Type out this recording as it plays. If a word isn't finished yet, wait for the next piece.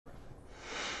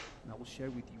will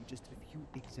share with you just a few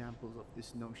examples of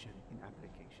this notion in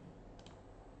application.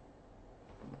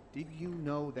 Did you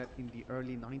know that in the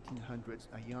early 1900s,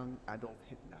 a young Adolf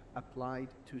Hitler applied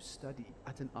to study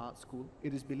at an art school?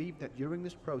 It is believed that during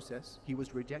this process, he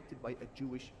was rejected by a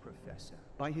Jewish professor.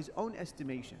 By his own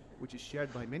estimation, which is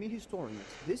shared by many historians,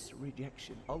 this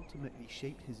rejection ultimately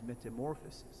shaped his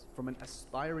metamorphosis from an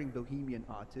aspiring bohemian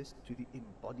artist to the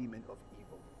embodiment of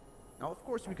evil. Now, of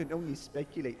course, we can only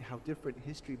speculate how different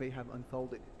history may have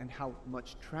unfolded and how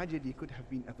much tragedy could have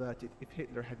been averted if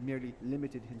Hitler had merely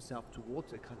limited himself to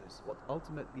watercolors. What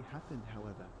ultimately happened,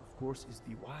 however, of course, is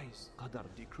the wise qadar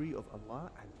decree of Allah,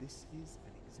 and this is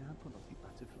an example of the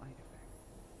butterfly effect.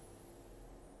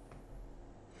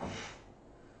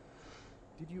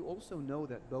 Did you also know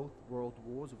that both world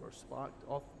wars were sparked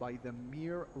off by the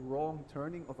mere wrong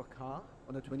turning of a car?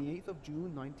 On the 28th of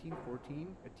June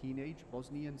 1914, a teenage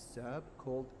Bosnian Serb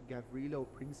called Gavrilo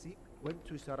Princip went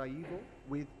to Sarajevo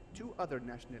with two other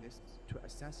nationalists to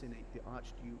assassinate the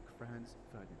Archduke Franz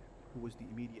Ferdinand, who was the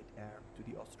immediate heir to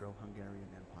the Austro-Hungarian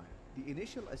Empire. The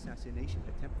initial assassination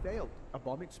attempt failed. A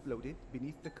bomb exploded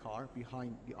beneath the car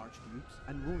behind the archdukes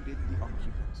and wounded the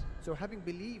occupants. So having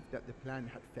believed that the plan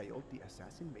had failed, the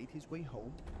assassin made his way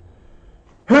home.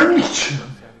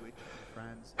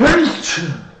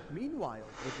 Meanwhile,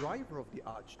 the driver of the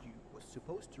Archduke was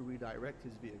supposed to redirect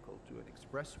his vehicle to an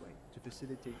expressway to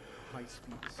facilitate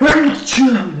high-speed. This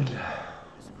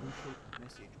crucial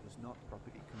message was not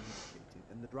properly communicated,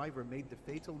 and the driver made the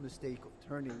fatal mistake of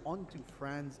turning onto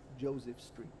Franz Joseph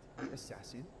Street. The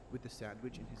assassin, with the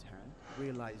sandwich in his hand,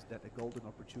 realized that a golden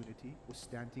opportunity was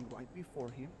standing right before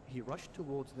him. He rushed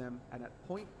towards them and at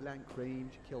point-blank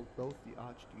range killed both the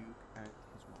Archduke and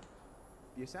his wife.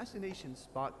 The assassination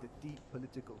sparked a deep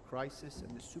political crisis,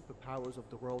 and the superpowers of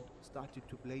the world started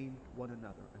to blame one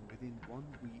another, and within 1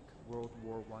 week, World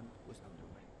War I was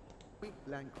underway.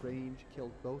 Point-blank range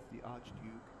killed both the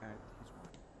Archduke and his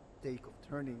wife. Mistake of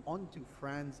turning onto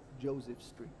Franz Joseph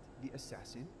Street. The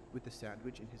assassin, with the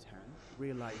sandwich in his hand,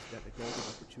 realized that a golden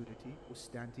opportunity was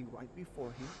standing right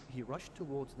before him. He rushed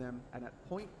towards them and at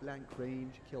point-blank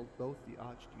range killed both the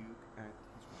Archduke and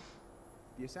his wife.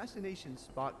 The assassination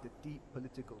sparked a deep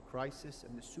political crisis,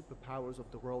 and the superpowers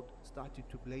of the world started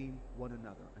to blame one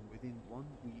another, and within 1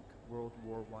 week, World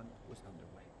War I was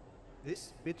underway.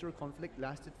 This bitter conflict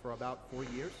lasted for about 4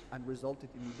 years and resulted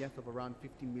in the death of around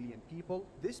 15 million people.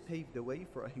 This paved the way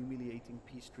for a humiliating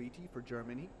peace treaty for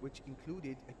Germany, which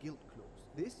included a guilt clause.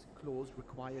 This clause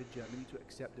required Germany to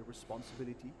accept the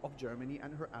responsibility of Germany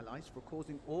and her allies for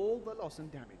causing all the loss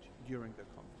and damage during the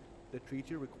conflict. The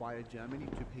treaty required Germany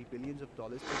to pay billions of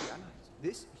dollars to the Allies.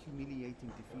 This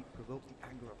humiliating defeat provoked the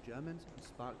anger of Germans and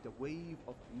sparked a wave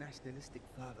of nationalistic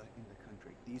fervor in the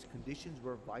country. These conditions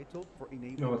were vital for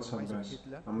enabling the rise of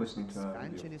Hitler.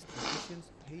 Expansionist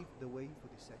conditions paved the way for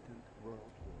the Second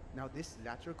World War. Now, this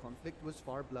latter conflict was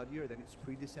far bloodier than its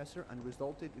predecessor and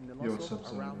resulted in the loss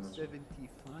of around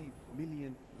 75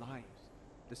 million lives.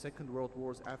 The Second World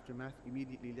War's aftermath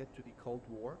immediately led to the Cold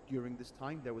War. During this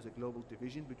time, there was a global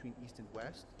division between East and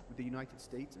West, with the United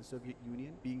States and Soviet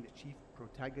Union being the chief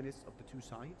protagonists of the two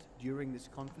sides. During this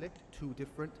conflict, two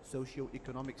different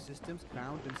socio-economic systems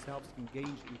found themselves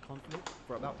engaged in conflict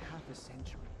for about half a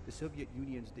century. The Soviet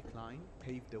Union's decline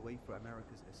paved the way for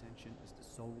America's ascension as the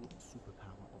sole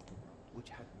superpower of the world, which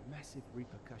had massive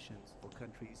repercussions for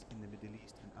countries in the Middle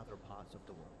East and other parts of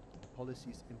the world. The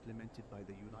policies implemented by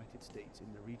the United States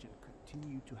in the region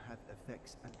continue to have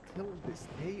effects until this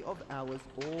day of ours,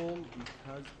 all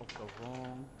because of the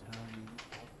wrong turning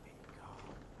of a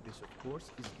car. This, of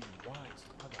course, is the wise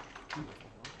qadar decree of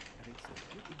Allah, and it's a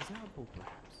good example,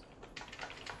 perhaps.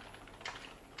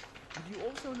 Did you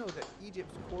also know that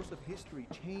Egypt's course of history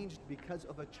changed because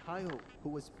of a child who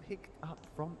was picked up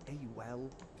from a well?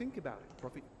 Think about it.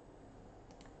 Prophet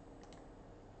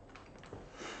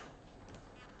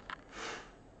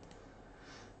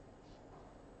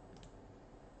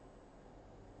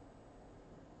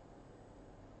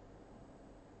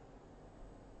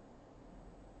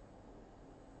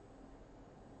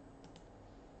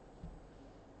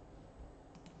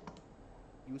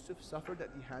Yusuf suffered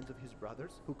at the hands of his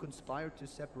brothers, who conspired to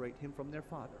separate him from their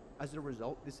father. As a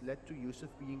result, this led to Yusuf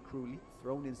being cruelly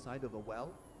thrown inside of a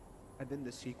well, and then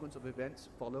the sequence of events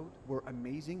followed were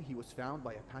amazing. He was found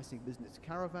by a passing business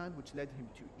caravan, which led him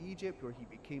to Egypt, where he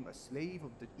became a slave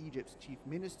of Egypt's chief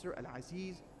minister,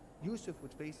 Al-Aziz. Yusuf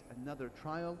would face another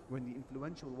trial when the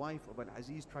influential wife of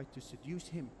Al-Aziz tried to seduce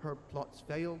him. Her plots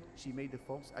failed. She made a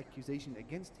false accusation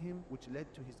against him, which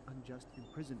led to his unjust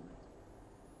imprisonment.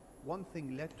 One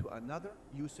thing led to another.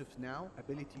 Yusuf's now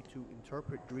ability to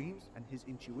interpret dreams and his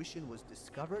intuition was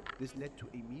discovered. This led to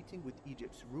a meeting with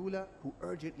Egypt's ruler, who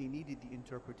urgently needed the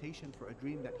interpretation for a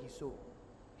dream that he saw.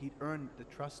 He'd earned the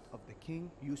trust of the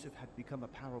king. Yusuf had become a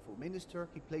powerful minister.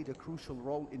 He played a crucial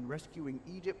role in rescuing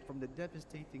Egypt from the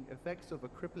devastating effects of a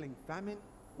crippling famine,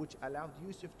 which allowed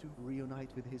Yusuf to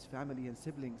reunite with his family and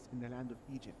siblings in the land of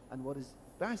Egypt. And what is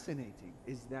fascinating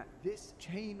is that this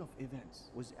chain of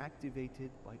events was activated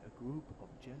by a group of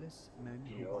jealous men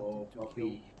who wanted to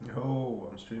kill. Yo,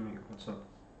 I'm streaming. What's up?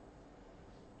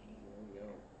 Yo.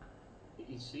 Did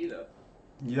you see that?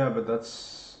 Yeah, but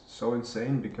that's so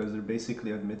insane because they're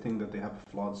basically admitting that they have a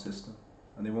flawed system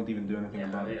and they won't even do anything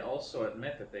about They it. also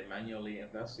admit that they manually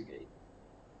investigate.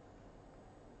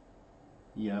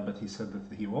 Yeah, but he said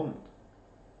that he won't.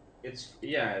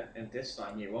 And this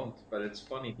time he won't. But it's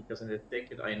funny because in the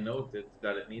ticket I noted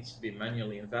that it needs to be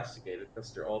manually investigated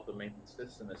because their automated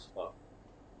system is fucked.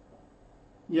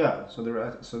 Yeah, so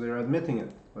they're admitting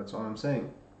it. That's all I'm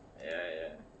saying. Yeah.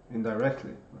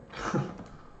 Indirectly. Like.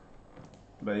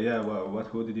 But yeah, well,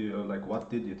 what did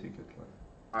you ticket like?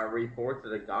 I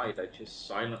reported a guy that just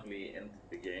silently entered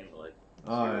the game like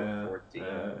Oh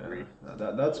 014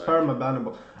 That's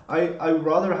perma-bannable. I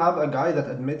rather have a guy that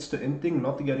admits to inting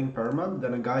not getting perma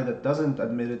than a guy that doesn't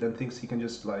admit it and thinks he can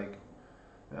just like,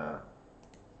 yeah.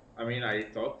 I mean, I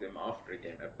talked to him after the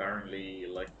game. Apparently,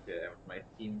 my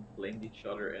team blamed each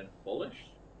other in Polish.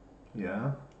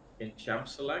 Yeah. In Champ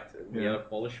Select, we had a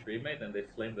Polish remate, and they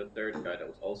flamed the third guy that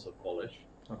was also Polish.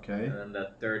 Okay. And then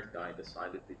that third guy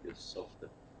decided to just soft it.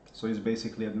 So he's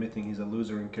basically admitting he's a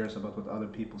loser and cares about what other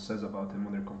people says about him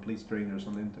when they're complete strangers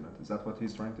on the internet. Is that what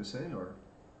he's trying to say, or?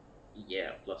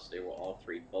 Yeah, plus they were all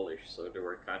three Polish, so there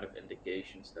were kind of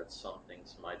indications that some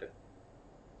things might have...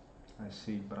 I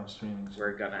see, but I'm streaming. So.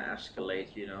 We're gonna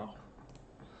escalate, you know,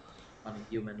 on a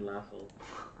human level.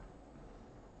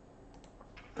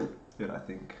 Dude, I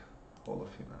think all of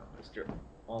you now. Because they're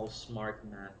all smart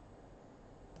men.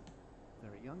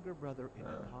 Their younger brother in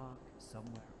a park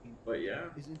somewhere in... But yeah.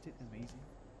 Isn't it amazing?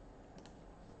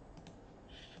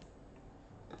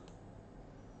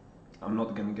 I'm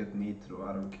not gonna get Nitro,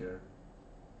 I don't care.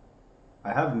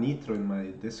 I have Nitro in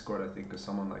my Discord, I think, because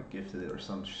someone like gifted it or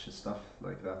some stuff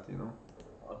like that, you know?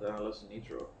 What the hell is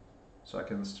Nitro? So I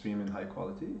can stream in high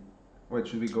quality. Wait,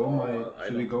 should we go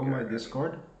my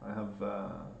Discord? I have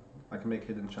I can make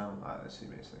hidden channel. I see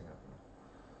basically.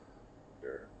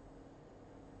 Sure.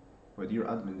 Wait, you're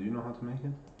admin, do you know how to make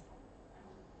it?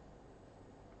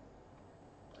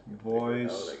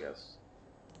 Voice. Out, I guess.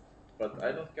 But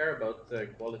I don't care about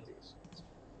qualities.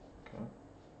 Okay.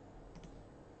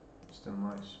 Still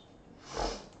nice.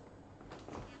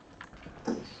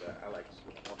 Alex,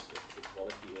 the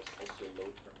quality was also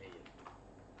low for me.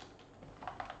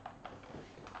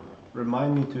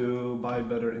 Remind me to buy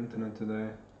better internet today.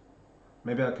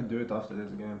 Maybe I could do it after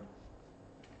this game.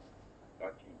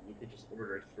 But you could just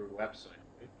order it through a website,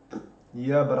 right?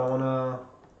 Yeah, but I wanna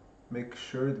make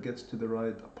sure it gets to the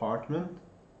right apartment.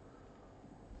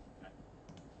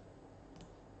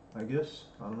 I guess,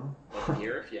 I don't know. But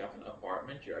here, if you have an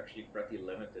apartment, you're actually pretty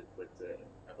limited with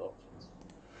options.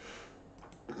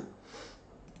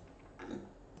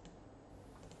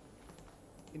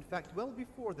 In fact, well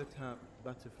before the term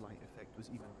butterfly effect was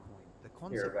even coined, the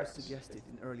concept was suggested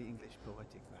in early English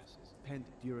poetic verses, penned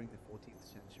during the 14th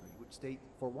century, which state,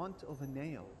 "For want of a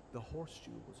nail, the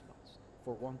horseshoe was lost.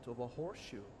 For want of a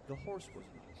horseshoe, the horse was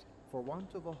lost. For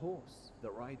want of a horse, the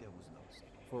rider was lost.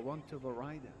 For want of a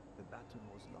rider, the baton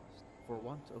was lost. For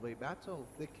want of a battle,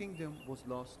 the kingdom was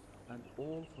lost, and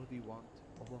all for the want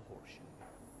of a horseshoe."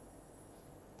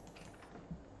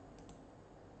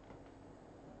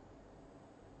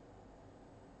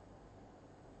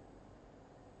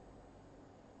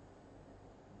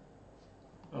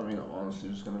 I mean, I'm honestly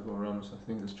just gonna go around, so I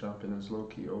think this champion is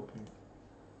low-key OP.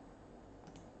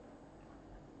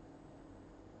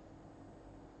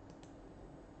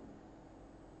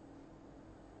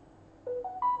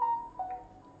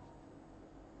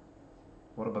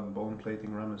 What about bone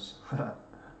plating Rammus?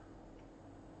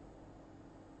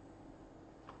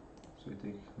 So you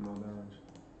take no damage.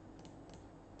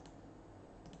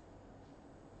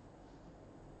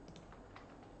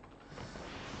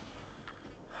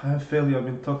 I feel you have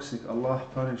been toxic. Allah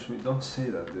punish me. Don't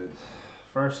say that, dude.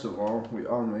 First of all, we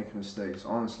all make mistakes.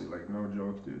 Honestly, like, no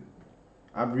joke, dude.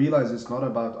 I've realized it's not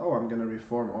about, oh, I'm gonna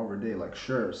reform over day. Like,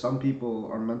 sure, some people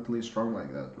are mentally strong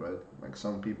like that, right? Like,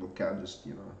 some people can't just,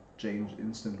 you know, change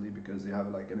instantly because they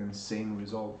have, like, an insane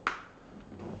resolve.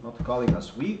 Not calling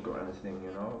us weak or anything,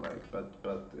 you know, like,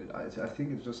 I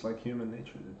think it's just like human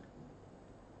nature, dude.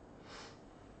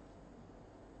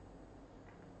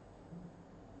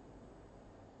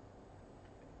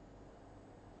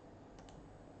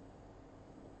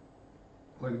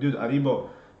 Like, dude, Aribo,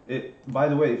 by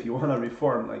the way, if you want to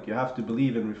reform, like, you have to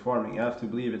believe in reforming. You have to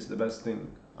believe it's the best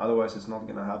thing. Otherwise, it's not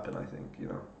gonna happen, I think, you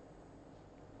know.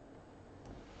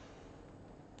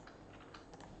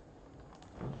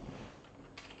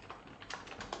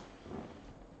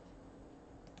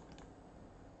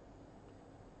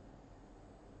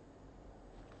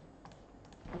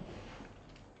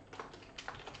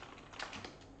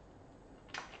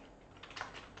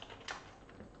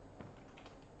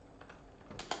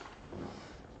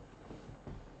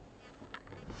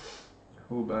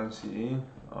 Who banned CE?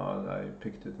 I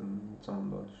picked it and someone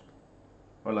dodged.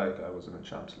 Or like, I was in a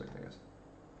champ select, I guess.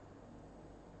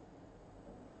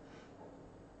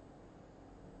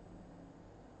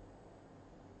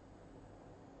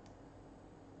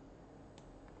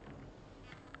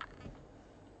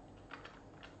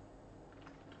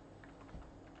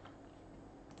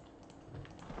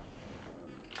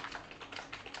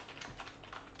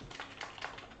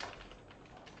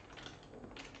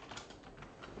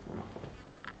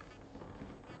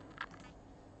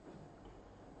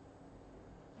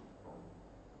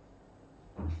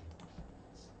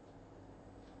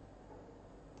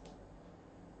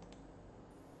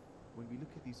 When we look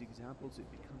at these examples, it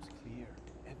becomes clear,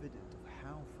 evident of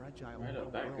how fragile Right our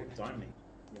up back, world good actually timing.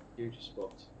 Huge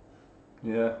spot.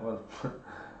 Yeah, well,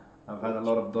 I've had a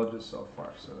lot of dodges so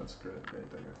far, so that's great, I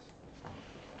guess.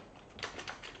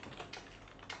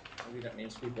 Maybe that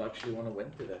means people actually want to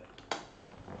win today.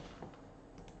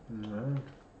 No.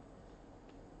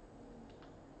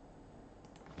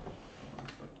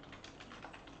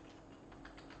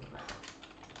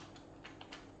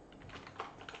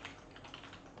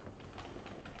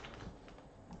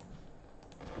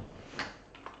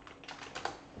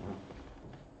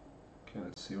 Okay,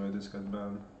 let's see why this got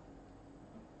banned.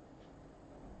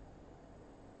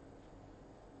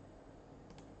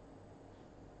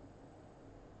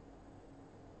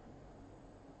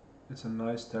 It's a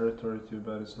nice territory too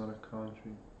bad it's not a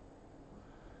country.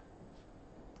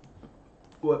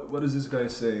 What is this guy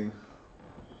saying?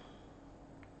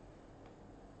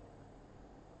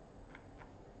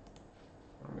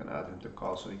 I'm gonna add him to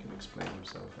call so he can explain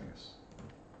himself, I guess.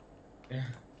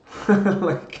 Yeah.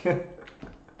 Like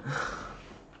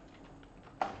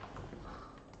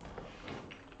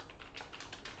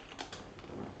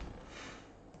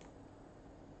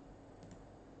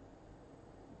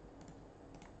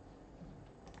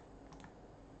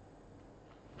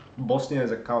Bosnia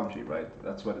is a country, right?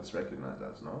 That's what it's recognized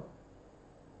as, no?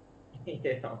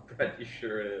 Yeah, I'm pretty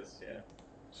sure it is, yeah.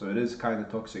 So it is kind of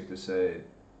toxic to say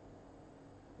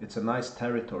it's a nice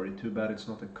territory, too bad it's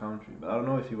not a country. But I don't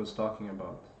know if he was talking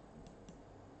about.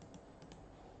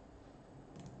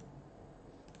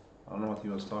 I don't know what he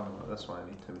was talking about. That's why I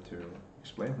need him to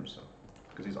explain himself.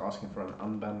 Because he's asking for an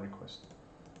unban request.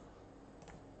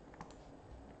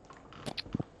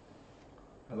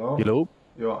 Hello? Hello?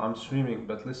 Yo, I'm streaming,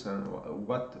 but listen,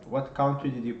 what country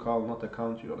did you call not a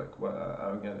country? Or like, what, I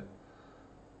don't get it.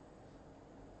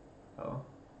 Hello?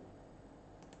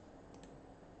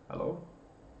 Hello?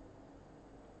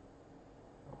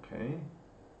 Okay.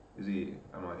 Is he?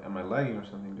 Am I lagging or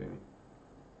something, Jamie?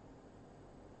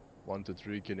 1, 2,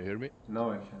 3, can you hear me?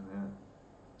 No, I can. Yeah.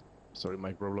 Sorry,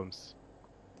 my problems.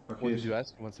 Okay. What did you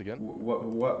ask once again?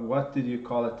 What did you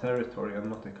call a territory and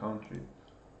not a country?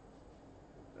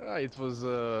 It was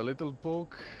a little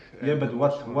poke. Yeah, and but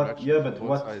emotional reaction yeah, from but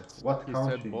both sides. what He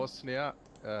country? said Bosnia.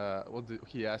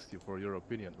 He asked you for your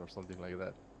opinion or something like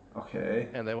that. Okay.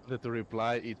 And I wanted to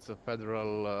reply. It's a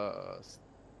federal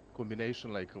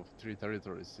combination, like of 3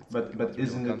 territories. It's But not a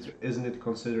real country. isn't it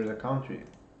considered a country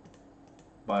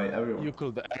by everyone? You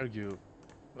could argue,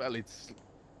 well, it's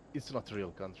not a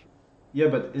real country. Yeah,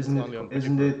 but It's only on paper.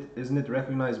 isn't it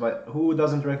recognized by who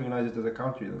doesn't recognize it as a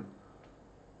country then?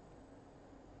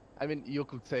 I mean, you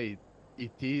could say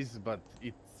it is, but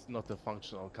it's not a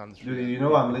functional country. Dude, and you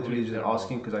know, I'm people who literally live just there know.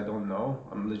 asking because I don't know.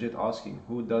 I'm legit asking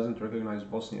who doesn't recognize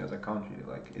Bosnia as a country.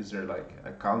 Like, is there like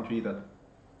a country that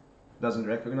doesn't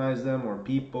recognize them, or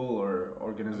people, or I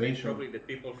organization? mean, probably the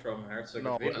people from No,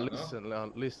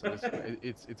 Herzegovina, listen.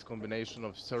 It's combination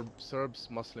of Serbs,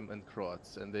 Muslim, and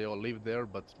Croats, and they all live there,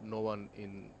 but no one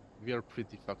in. We are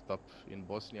pretty fucked up in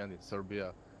Bosnia and in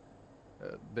Serbia.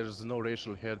 There's no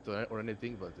racial hate or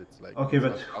anything, but it's like. Okay, it's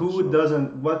but not who functional.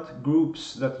 doesn't? What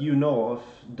groups that you know of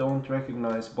don't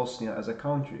recognize Bosnia as a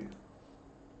country?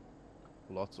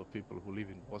 Lots of people who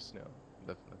live in Bosnia,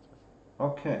 definitely.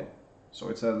 Okay, so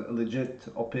it's a legit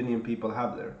opinion people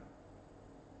have there.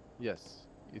 Yes,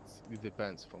 it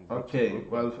depends from group to Okay, group.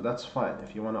 well, that's fine.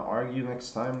 If you want to argue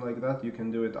next time like that, you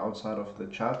can do it outside of the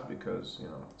chat because, you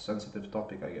know, sensitive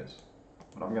topic, I guess.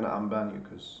 But I'm gonna unban you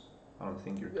because I don't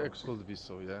think you're Yeah, it toxic. could be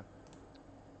so, yeah.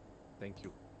 Thank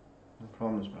you. No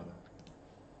problems, brother.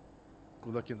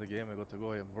 Good luck in the game. I gotta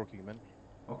go. I am working, man.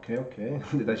 Okay, okay.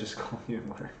 Did I just call you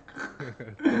Mark?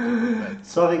 Thank you for that.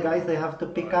 Sorry guys, I have to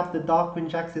pick Bye. up the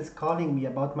Darkwinjax is calling me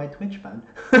about my Twitch ban.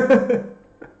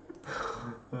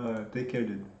 Take care,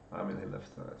 dude. I mean, he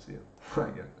left. See you.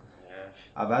 Again. Yeah.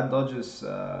 I've had dodges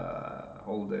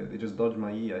whole day. They just dodged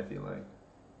my E, I feel like.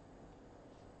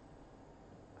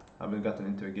 I haven't gotten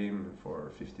into a game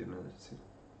for 15 minutes.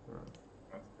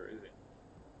 That's crazy.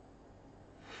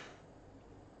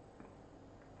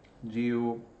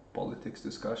 Geopolitics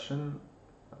discussion.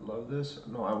 I love this.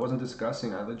 No, I wasn't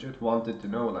discussing. I legit wanted to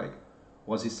know, like,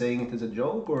 was he saying it as a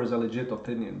joke or as a legit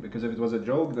opinion? Because if it was a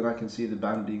joke, then I can see the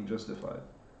ban being justified.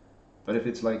 But if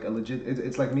it's like a legit,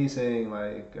 it's like me saying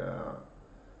like,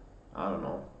 I don't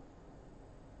know,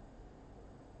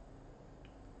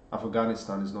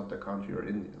 Afghanistan is not a country or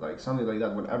India, like something like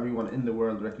that. When everyone in the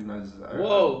world recognizes.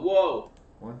 Whoa, whoa.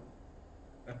 What?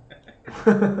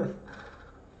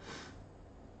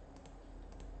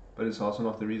 But it's also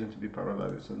not the reason to be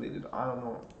paranoid. So needed. I don't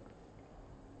know.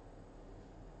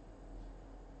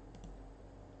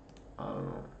 I don't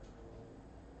know.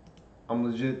 I'm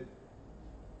legit.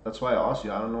 That's why I asked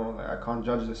you. I don't know. Like, I can't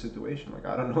judge the situation. Like,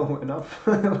 I don't know enough.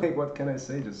 Like, what can I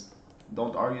say? Just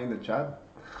don't argue in the chat.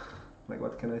 Like,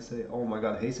 what can I say? Oh my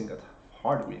god, Hastings got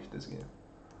hard grief this game.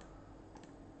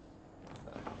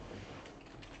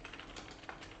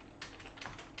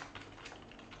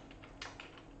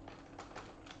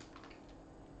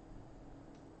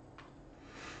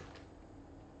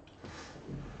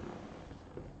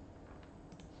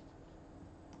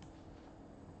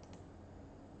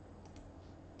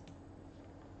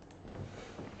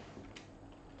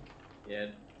 Yeah,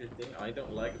 the thing I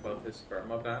don't like about his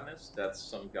permaban is that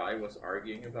some guy was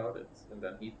arguing about it, and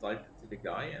then he typed it to the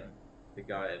guy, and the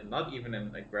guy, not even in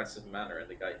an aggressive manner, and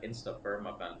the guy insta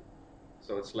permaban.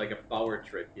 So it's like a power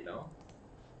trip, you know?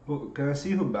 Who, can I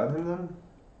see who banned him then?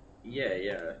 Yeah,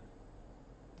 yeah.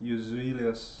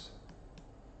 Uzelius.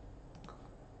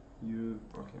 You.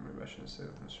 Okay, maybe I shouldn't say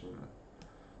that in stream.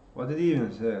 What did he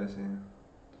even say? Let's see.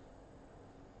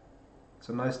 It's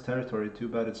a nice territory. Too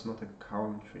bad it's not a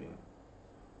country.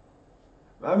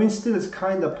 I mean, still, it's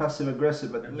kind of passive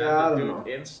aggressive, but And yeah, I then the don't dude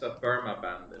know. insta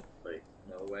permabanned it. Like,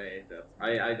 no way. That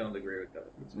I don't agree with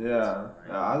that. Yeah,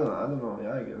 I don't know.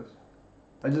 Yeah, I guess.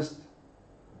 I just,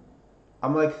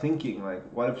 I'm like thinking, like,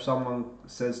 what if someone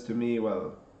says to me,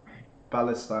 well,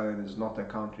 Palestine is not a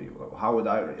country? Well, how would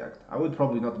I react? I would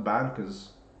probably not ban, because,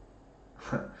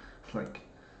 like,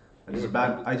 I just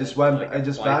ban. I just went. Like I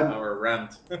just a ban. 5-hour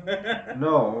rant.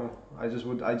 No, I just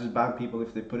would. I just ban people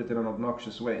if they put it in an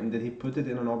obnoxious way. And did he put it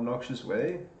in an obnoxious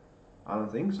way? I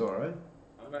don't think so, right?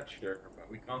 I'm not sure, but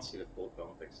we can't see the full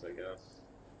context, I guess.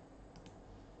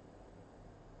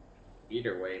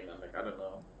 Either way, man, like, I don't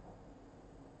know.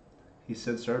 He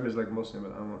said Serbia is like Muslim,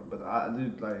 but I,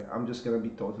 dude, like, I'm just gonna be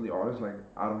totally honest. Like,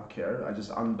 I don't care. I just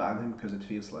unban him because it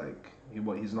feels like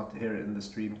he's not here in the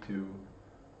stream to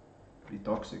be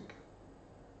toxic.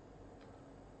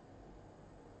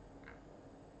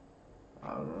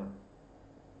 I don't know.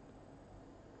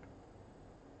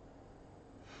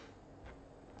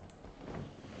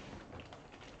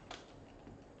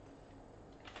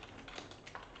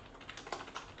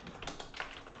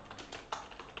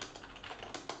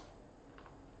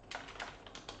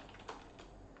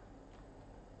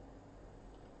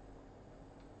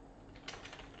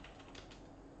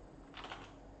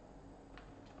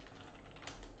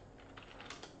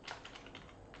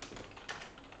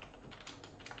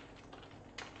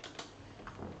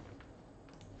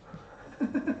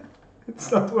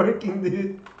 It's not working,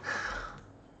 dude.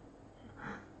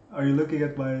 Are you looking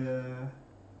at my?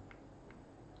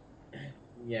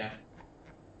 Yeah.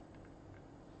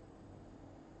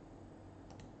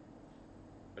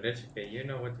 But it's okay, you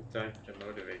know what to type to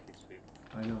motivate these people.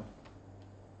 I know.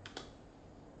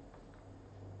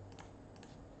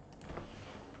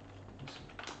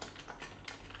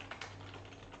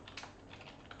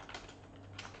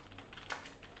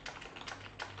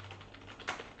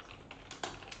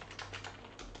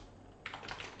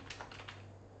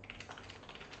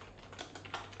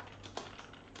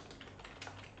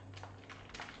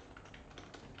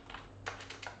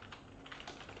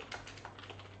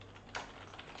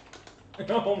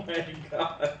 Oh my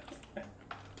god.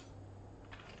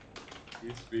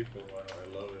 These people, wow, I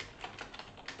love it.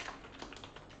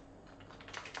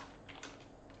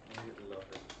 I love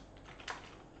it.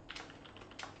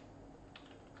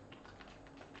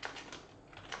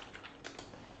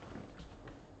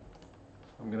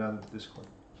 I'm gonna add it to Discord.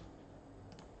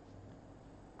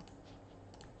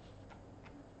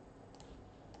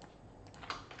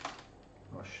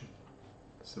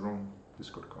 It's the wrong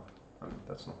Discord card. I mean,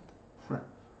 that's not.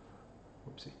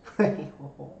 Whoopsie.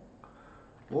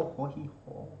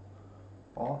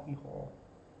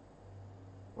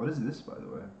 What is this, by the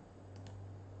way?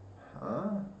 Huh?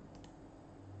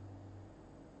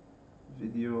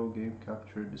 Video, game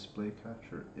capture, display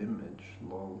capture, image,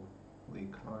 lol,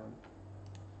 leak line.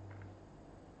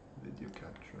 Video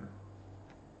capture.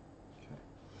 Okay.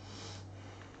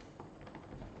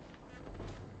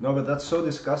 No, but that's so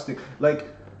disgusting. Like,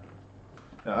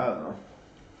 I don't know.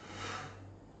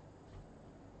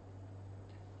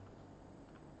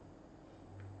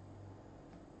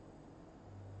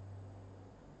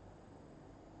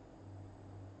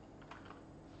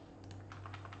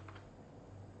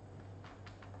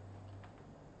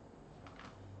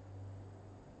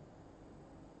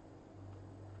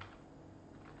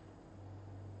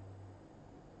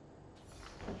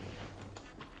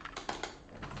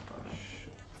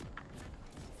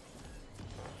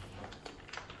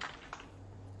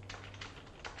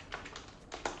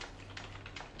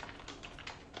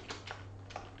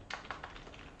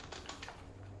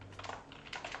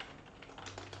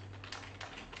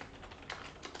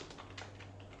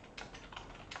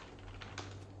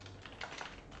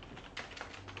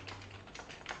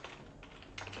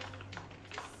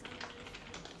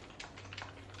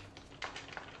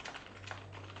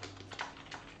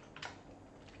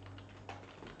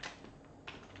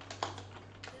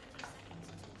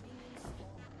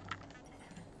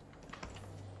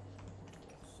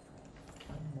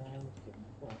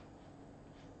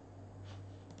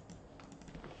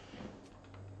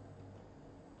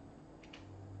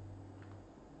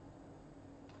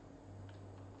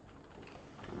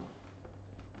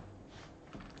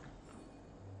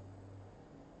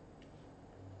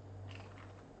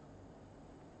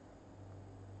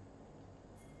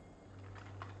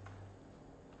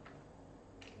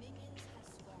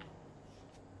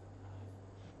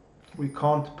 We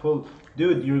can't pull.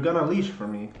 Dude, you're gonna leash for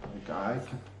me. Like, I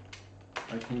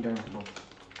can gank him up.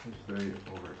 It's very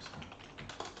overextended.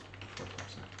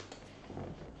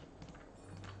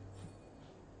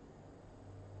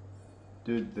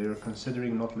 Dude, they're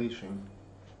considering not leashing.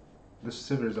 This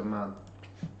Sivir is a man.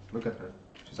 Look at her.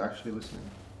 She's actually listening.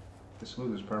 This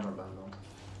Lulu is permabanned though.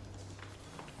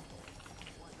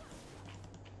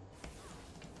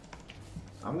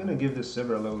 I'm gonna give this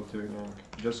Sivir a level 2 gank,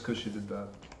 just cause she did that.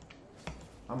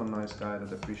 I'm a nice guy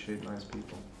that appreciates nice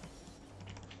people.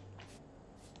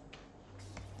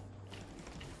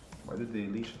 Why did they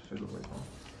leash a fiddle right now?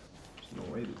 There's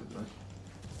no way they did that.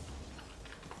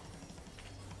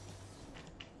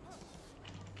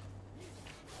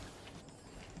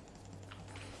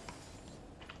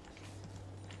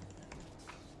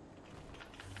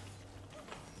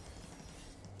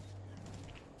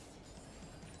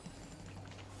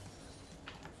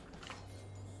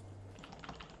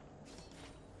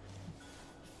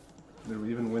 They're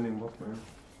even winning bot lane.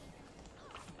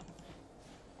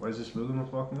 Why is this Lulu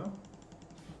not walking up?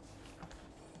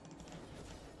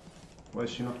 Why is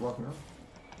she not walking up?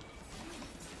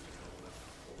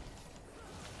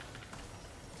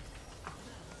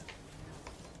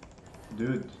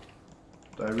 Dude,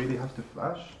 do I really have to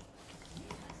flash?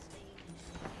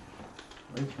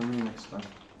 Wait for me next time.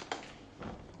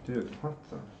 Dude, what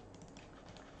the?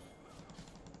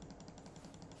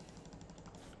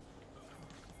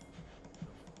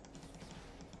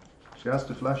 She has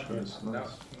to flash for this. Now,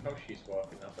 Nice. now she's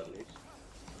walking up at least.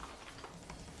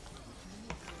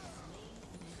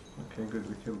 Okay, good,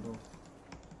 we killed both.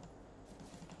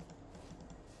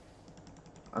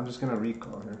 I'm just gonna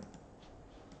recall here.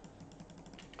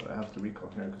 But I have to recall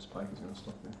here because Pike is gonna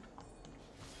stop me.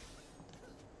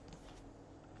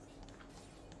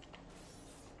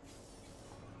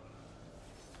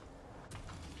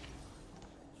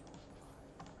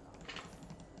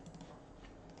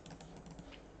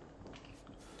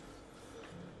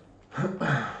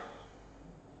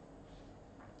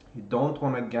 You don't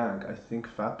want to gank. I think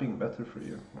fapping better for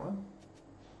you. What?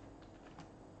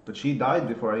 But she died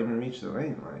before I even reached the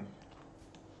lane, like.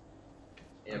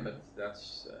 Yeah, but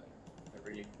that's a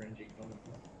really cringy comment.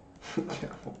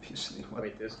 Yeah, obviously. What?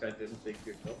 Wait, this guy didn't take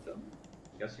your top then?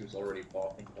 I guess he was already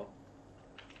botting top.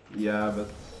 Yeah, but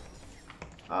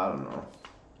I don't know.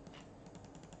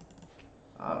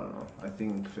 I don't know. I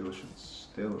think Phil should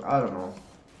still. I don't know.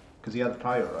 Because he had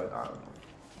prior, right? I don't know.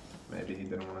 Maybe he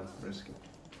didn't want to risk it.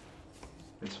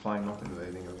 It's fine not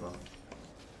invading as well.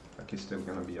 Like he's still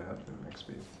gonna be ahead in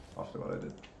XP after what I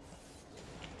did.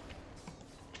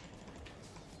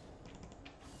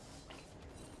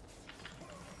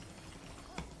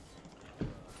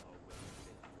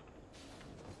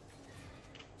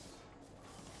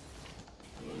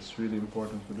 It's really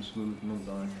important for this Lulu to not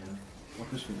die here.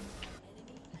 What is she?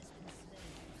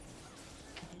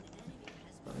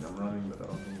 I mean, I'm running, but I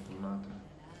don't think it will matter.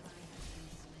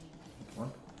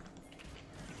 What?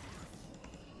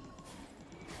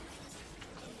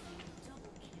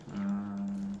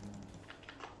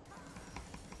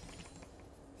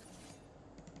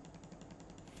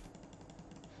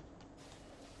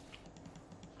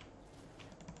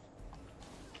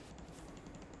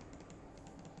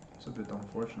 It's a bit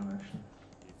unfortunate, actually.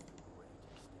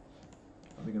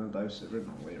 Are they gonna dive Sigrid?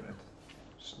 No way, right?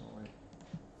 Just no way.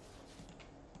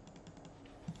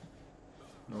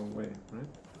 No way, right?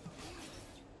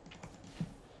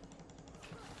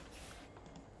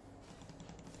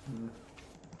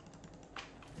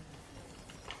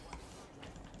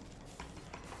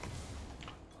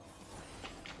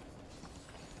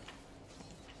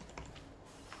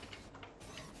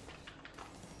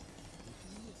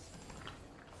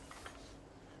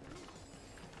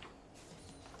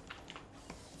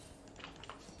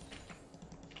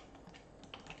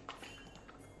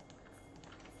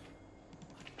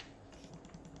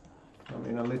 I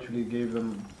mean, I literally gave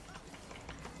them...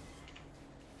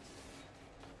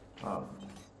 I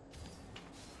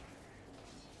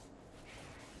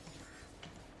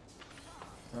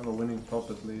have a winning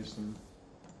top at least, and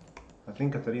I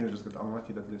think Katarina just got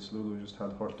unlucky that this Lulu just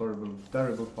had horrible,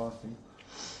 terrible fasting.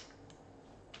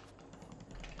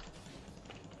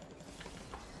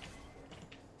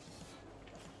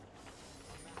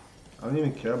 I don't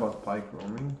even care about Pike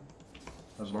roaming,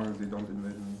 as long as they don't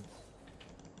invade me.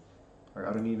 Like,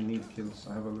 I don't even need kills,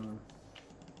 I have a Lulu.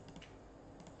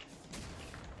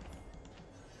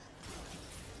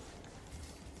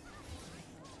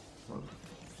 Well.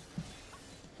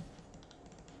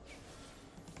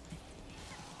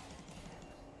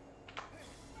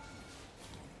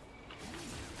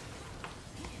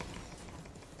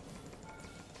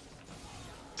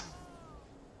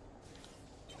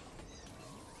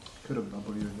 Could have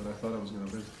W'd, but I thought I was gonna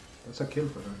live. That's a kill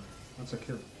for her. That's a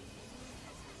kill.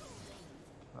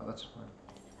 Ah, that's fine.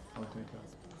 I'll take that.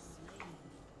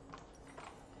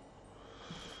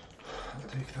 I'll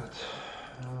take that.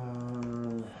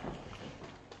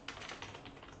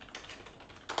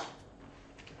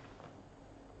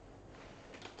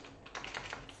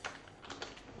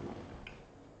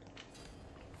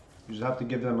 You just have to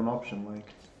give them an option,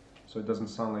 like, so it doesn't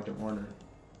sound like an order.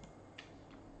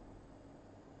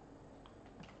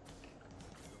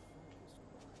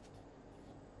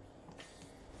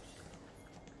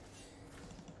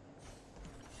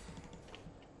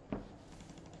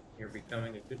 You're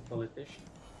becoming a good politician.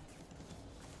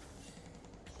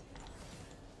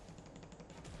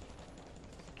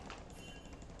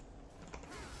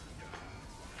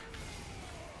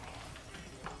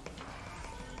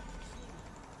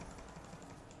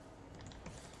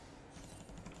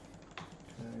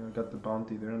 Okay, I got the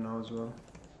bounty there now as well.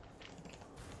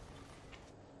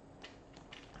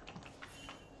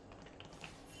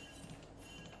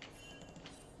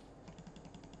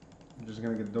 I'm just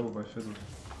gonna get dove by Fiddle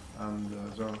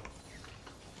and Zara.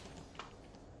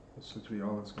 That's literally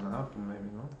all that's gonna happen, maybe,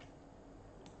 no?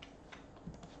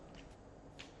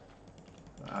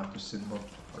 I have to sit bot,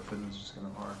 or Fiddle's just gonna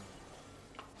R.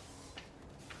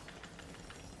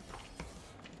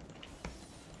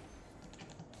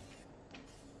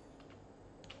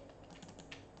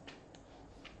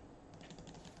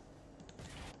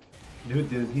 Dude,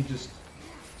 did he just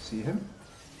see him?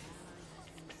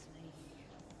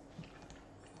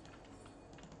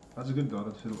 That's a good though,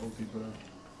 that Fiddle OP for that.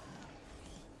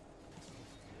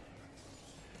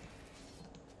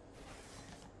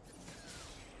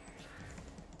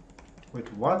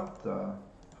 Wait, what?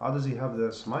 How does he have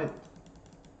the smite?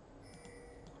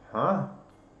 Huh?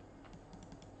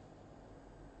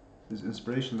 Is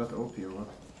inspiration that OP or what?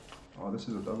 Oh, this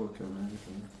is a double kill, man.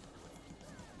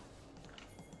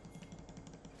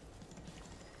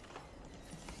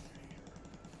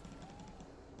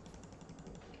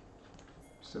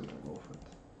 Still gonna go for it.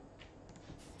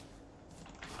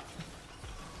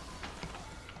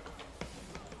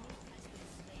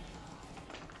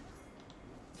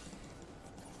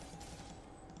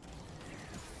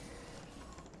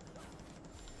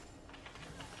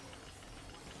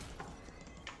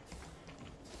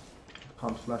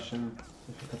 Can't flash in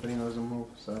if Katarina doesn't move,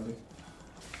 sadly.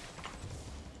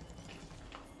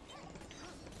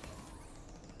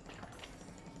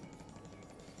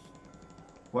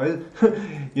 Why?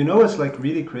 You know what's like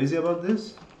really crazy about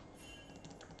this?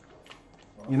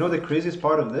 You know the craziest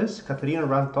part of this? Katarina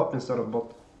ran top instead of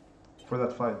bot for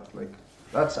that fight. Like,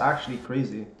 that's actually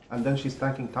crazy. And then she's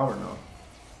tanking tower now.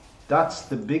 That's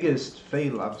the biggest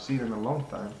fail I've seen in a long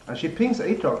time. And she pings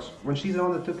Aatrox when she's the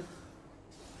one that took...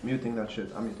 Muting that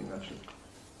shit. I'm muting that shit.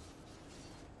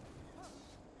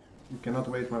 You cannot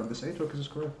wait, man. This Aatrox is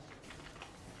correct.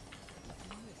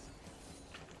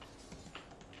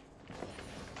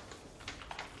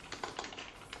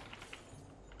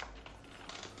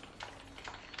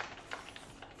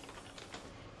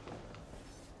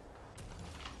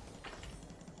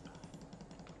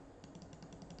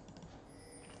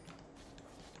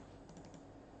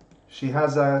 She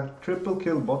has a triple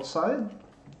kill bot side,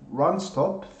 runs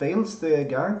top, fails the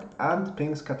gank, and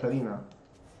pings Katarina.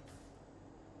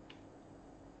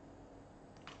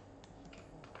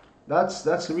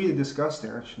 That's really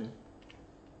disgusting, actually.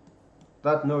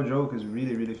 That, no joke, is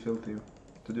really, really filthy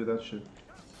to do that shit.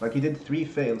 Like, he did 3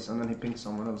 fails and then he pinged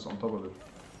someone else on top of it.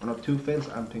 Or not, 2 fails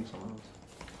and pinged someone else.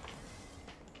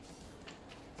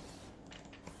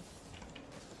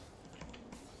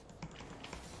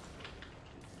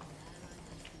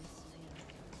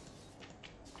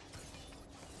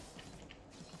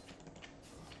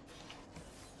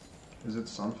 Is it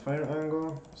Sunfire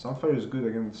angle? Sunfire is good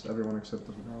against everyone except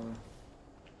the Vegala.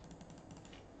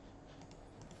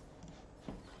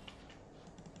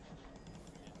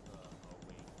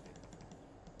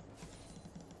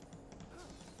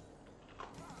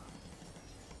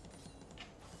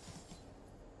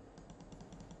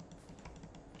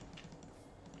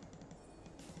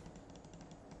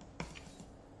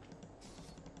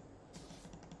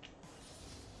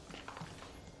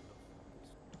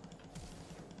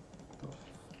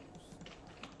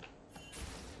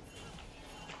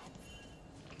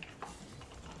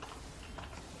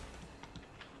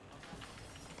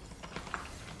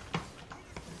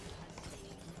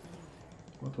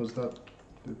 What was that?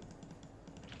 Dude.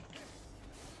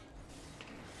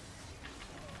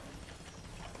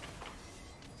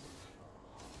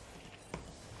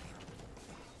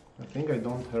 I think I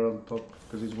don't herald top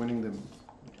because he's winning the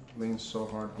lanes so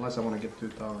hard. Unless I want to get 2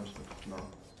 towers, but no.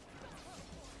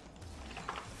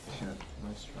 Yeah,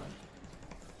 nice try.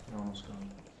 I almost got it.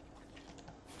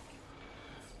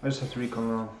 I just have to recon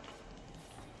now.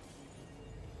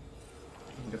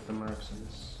 Get the marks in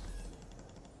this.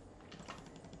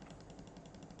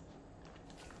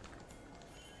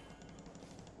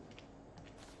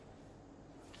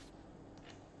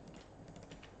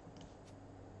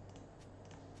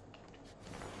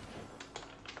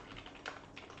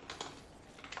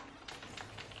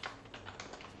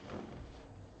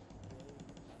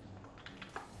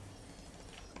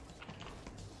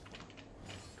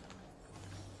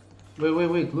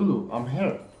 Wait, Lulu, I'm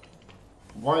here.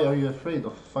 Why are you afraid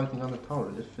of fighting on the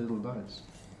tower if Fiddle dies?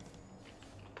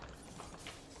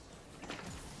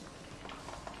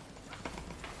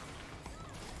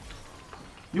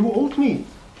 You ult me!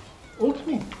 Ult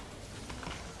me!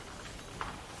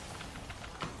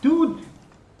 Dude!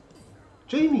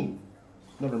 Jamie!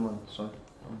 Never mind, sorry.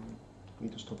 I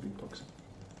need to stop being toxic.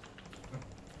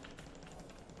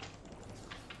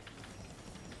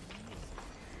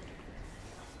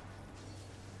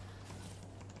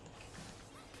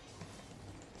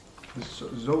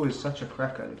 Zoe is such a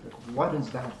crack at it. What is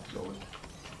that, Zoe?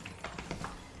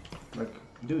 Like,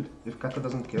 dude, if Kata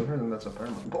doesn't kill her, then that's a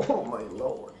perma. Oh my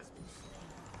lord.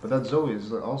 But that Zoe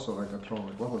is also like a troll.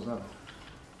 Like, what was that?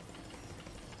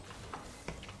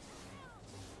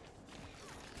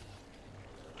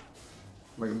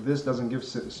 Like, if this doesn't give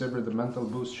Sivir the mental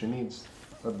boost she needs,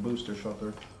 that booster shot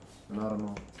her, and I don't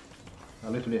know. I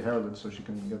literally heralded so she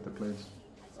can get the plays.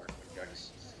 Darkwinjax,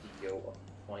 CEO of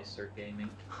Meister Gaming.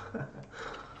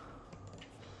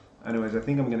 Anyways, I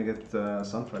think I'm gonna get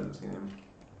Sunfire this game.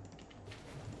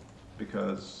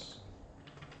 Because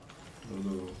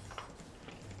Lulu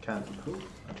can't improve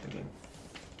at the game.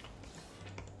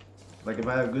 Like, if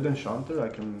I have good Enchanter, I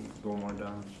can go more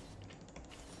damage.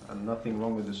 And nothing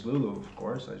wrong with this Lulu, of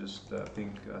course. I just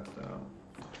think that,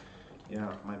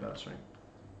 yeah, my bad, sorry.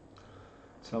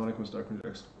 Assalamu alaikum,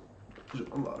 Darkwinjax.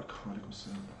 Alaikum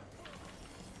salam.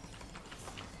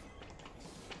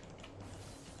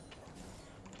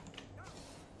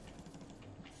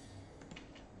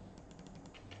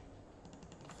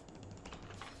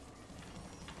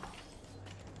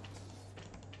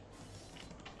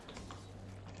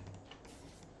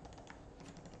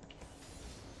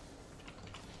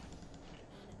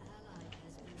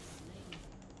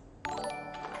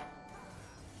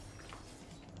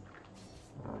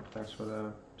 Thanks for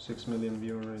the 6 million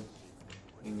viewer rate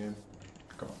in game.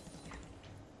 Come on.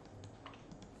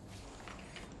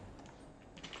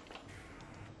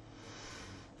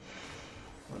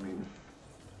 I mean,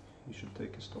 he should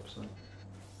take his top side.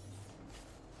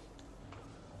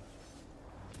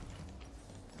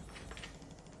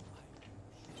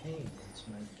 pain. It's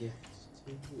my gift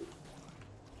to you.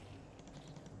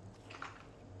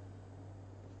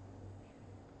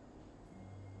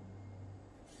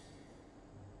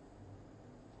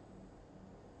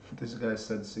 This guy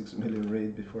said 6 million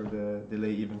raid before the delay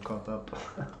even caught up.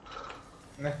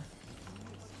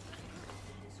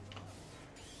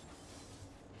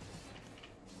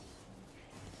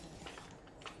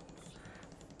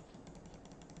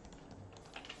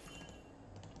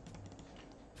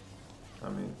 I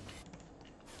mean,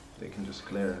 they can just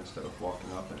clear instead of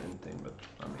walking up and anything, but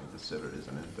I mean, the Sivir is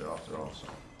an inter after all, so.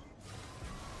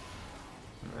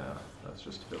 Yeah, that's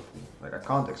just filthy. Like, I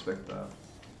can't expect that.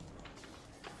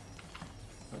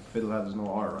 Like, Fiddlehead is no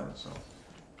R, right? So,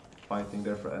 fighting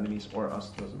there for enemies or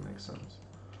us doesn't make sense.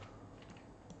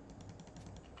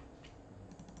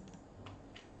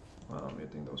 Well, I'm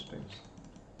muting those pings.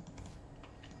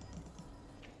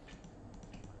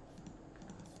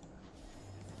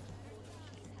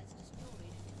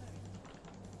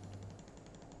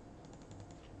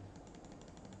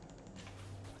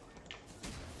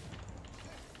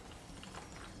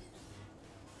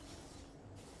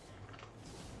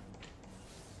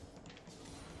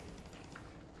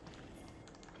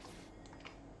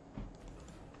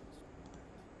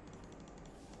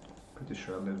 Pretty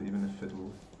sure I'll live even if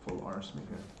Fiddle full R's me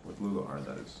here. With Lulu R,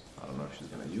 that is. I don't know if she's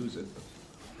gonna use it, but.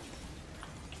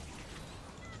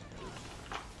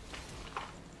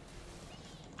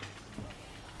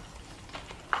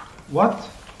 What?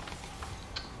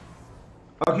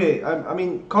 Okay, I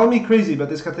mean, call me crazy, but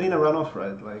this Katarina ran off,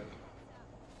 right? Like.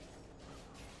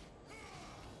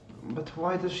 But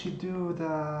why does she do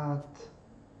that?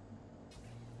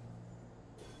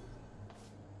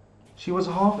 She was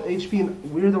half HP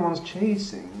and we're the ones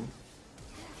chasing.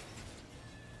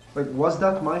 Like, was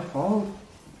that my fault?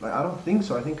 Like, I don't think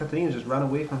so. I think Katarina just ran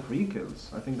away from free kills.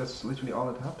 I think that's literally all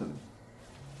that happened.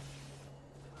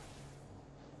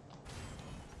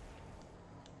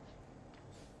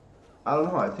 I don't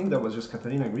know. I think that was just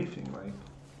Katarina griefing. Like,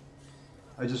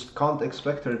 I just can't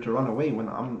expect her to run away when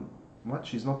I'm... What?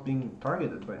 She's not being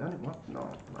targeted by anyone? What?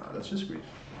 No, nah, that's just grief.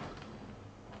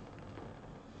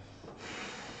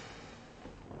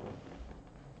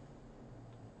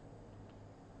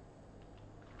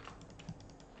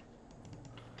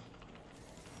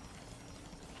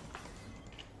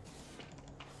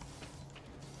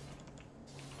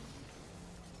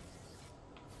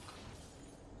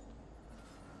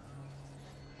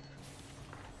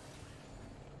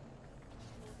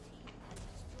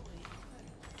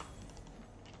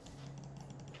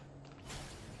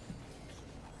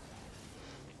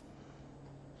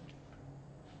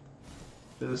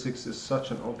 Level 6 is such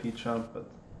an OP champ, but...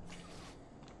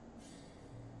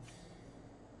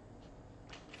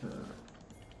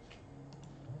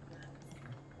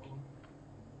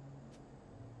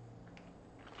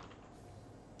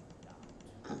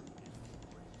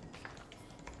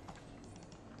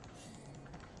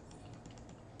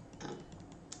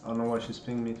 I don't know why she's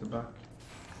pinging me to back.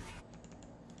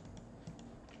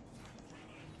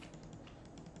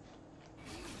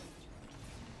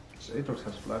 So Aatrox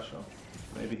has flash up.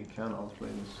 Maybe he can outplay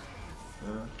this.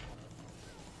 Yeah.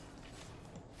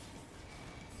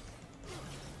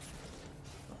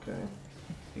 Okay.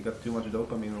 He got too much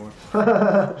dopamine or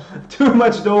what? Too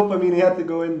much dopamine, he had to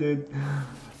go in, dude.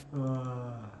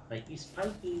 Spiky,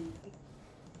 spiky.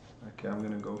 Okay, I'm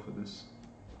gonna go for this.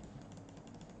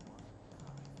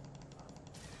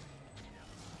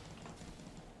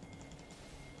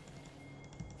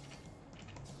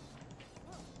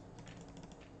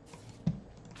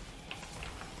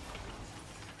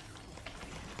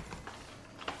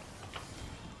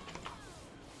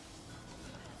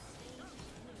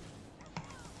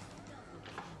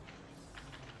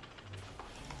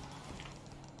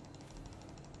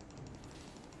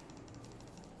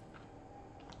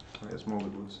 There's more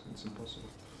with woods, it's impossible.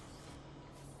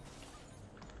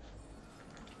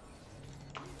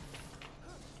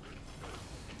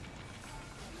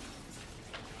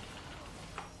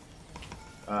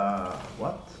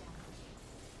 What?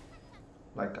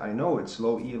 Like, I know it's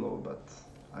low elo, but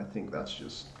I think that's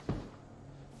just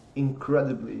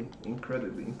incredibly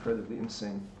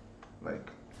insane.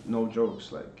 Like, no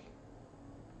jokes, like,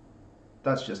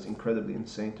 that's just incredibly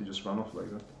insane to just run off like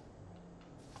that.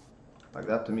 Like,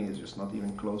 that to me is just not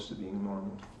even close to being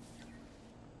normal.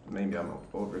 Maybe I'm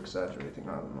over exaggerating,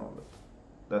 I don't know, but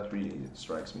that really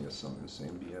strikes me as some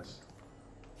insane BS.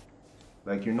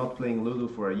 Like, you're not playing Lulu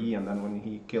for a E and then when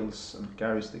he kills and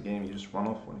carries the game you just run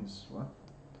off when he's... what?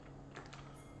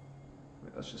 I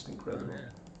mean, that's just incredible.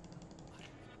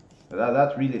 Oh, yeah.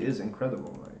 That really is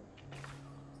incredible, like.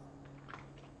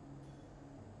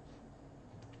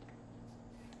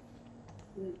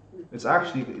 It's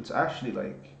actually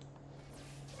like,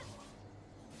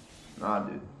 nah,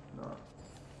 dude, nah.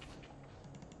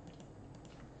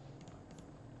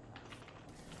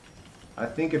 I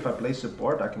think if I play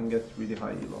support, I can get really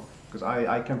high elo because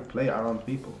I can play around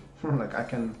people. Like I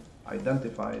can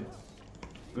identify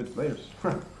good players.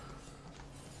 Like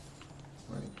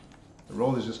the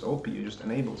role is just OP. You just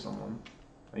enable someone,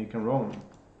 and you can roam.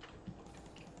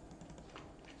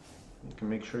 You can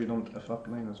make sure you don't F up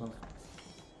lane as well.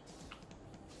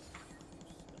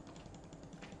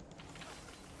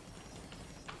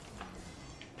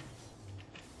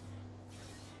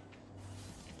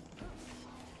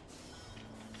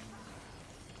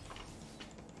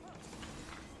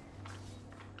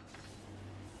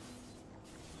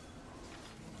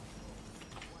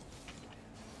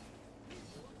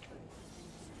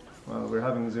 Well, we're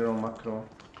having 0 macro.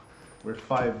 We're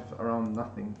 5 around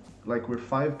nothing. Like, we're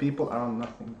 5 people around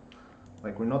nothing.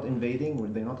 Like, we're not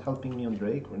invading, they're not helping me on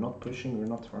Drake, we're not pushing, we're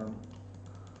not farming.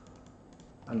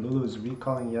 And Lulu is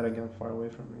recalling yet again far away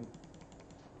from me.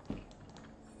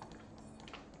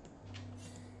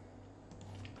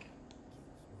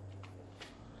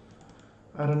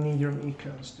 I don't need your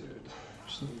econs, dude. I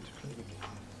just need to play the game.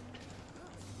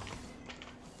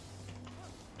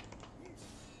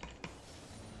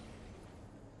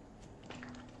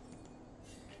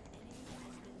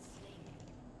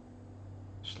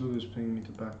 Slew is pinging me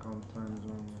to back all the time as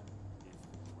well.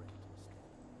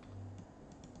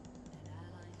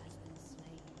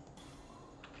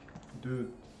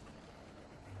 Dude.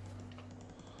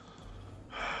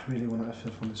 I really want to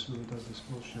FF on this Slew who does this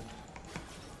bullshit.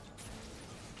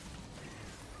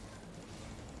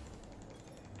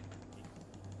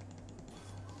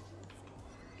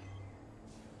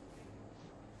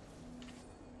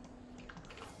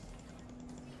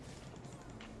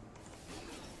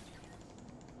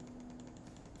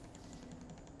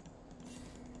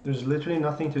 There's literally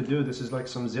nothing to do. This is like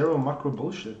some 0 macro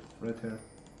bullshit right here.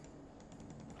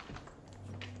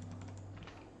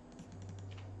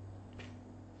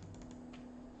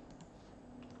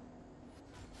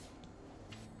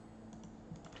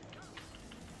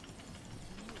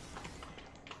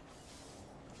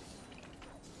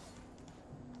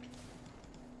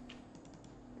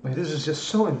 Like, this is just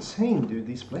so insane, dude.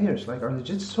 These players like are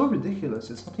legit so ridiculous.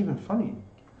 It's not even funny.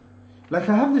 Like,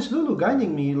 I have this Lulu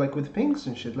guiding me, like, with pinks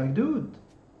and shit. Like, dude.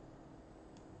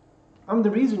 I'm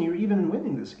the reason you're even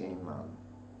winning this game,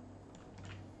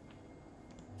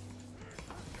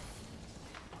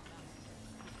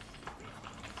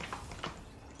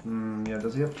 man. Yeah,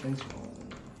 does he have face rush?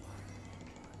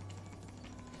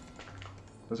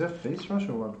 Does he have face rush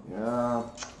or what? Yeah.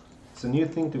 It's a new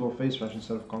thing to go face rush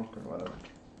instead of conquer, whatever.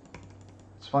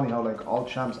 It's funny how, like, all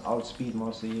champs outspeed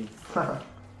most EE.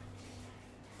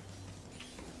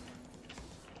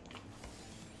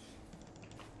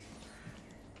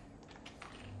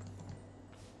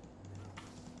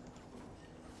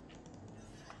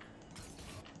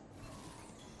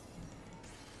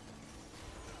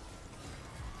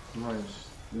 Nice.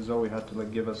 This is all we had to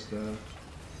like give us the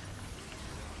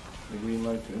green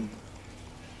light in.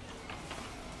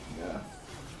 Yeah.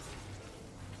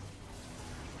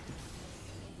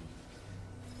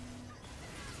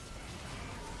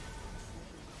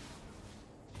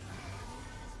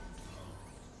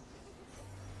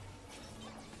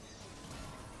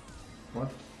 What?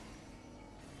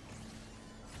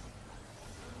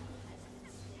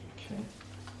 Okay.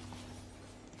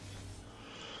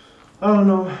 I don't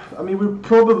know. I mean, we're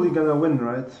probably gonna win,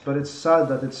 right? But it's sad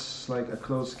that it's like a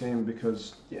close game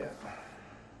because, yeah.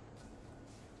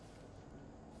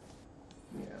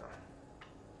 Yeah.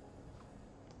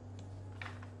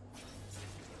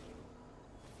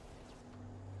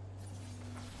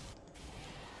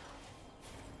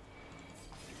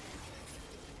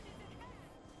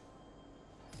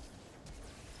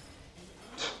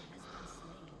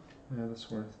 Yeah,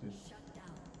 that's worth it.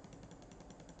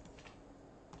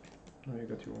 Oh, you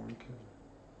got your one kill.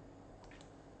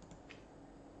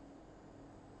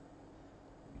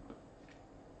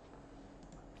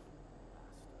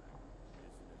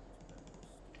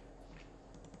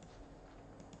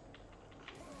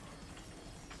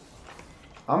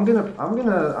 I'm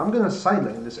gonna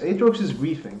sidelane this. Aatrox is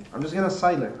griefing. I'm just gonna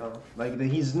sidelane now. Like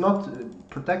he's not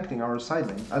protecting our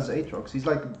sidelane as Aatrox. He's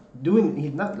like doing.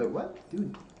 He's not like what,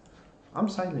 dude. I'm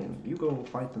sidelaying. You go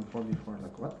fight them 4v4.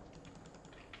 Like what?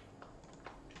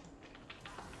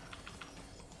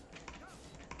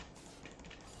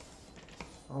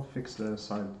 I'll fix the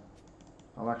side.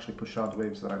 I'll actually push out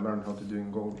waves that I learned how to do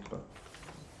in gold, but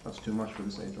that's too much for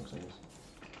this Aatrox, I guess.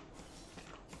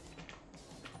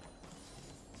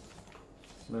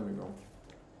 There we go.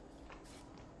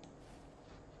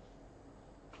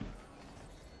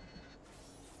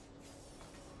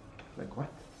 Like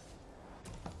what?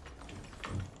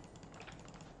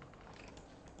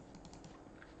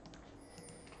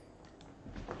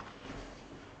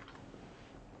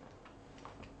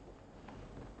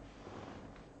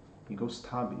 He goes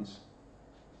tabbies.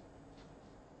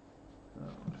 Oh.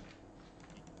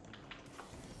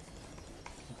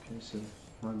 Okay, so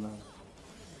my bad.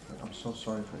 I'm so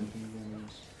sorry for anything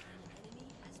else.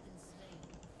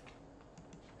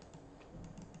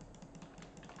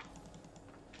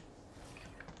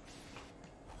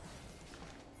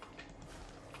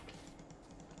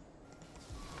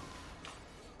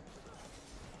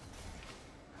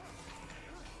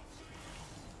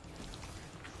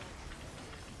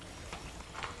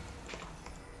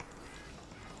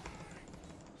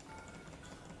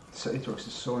 This Aatrox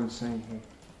is so insane here.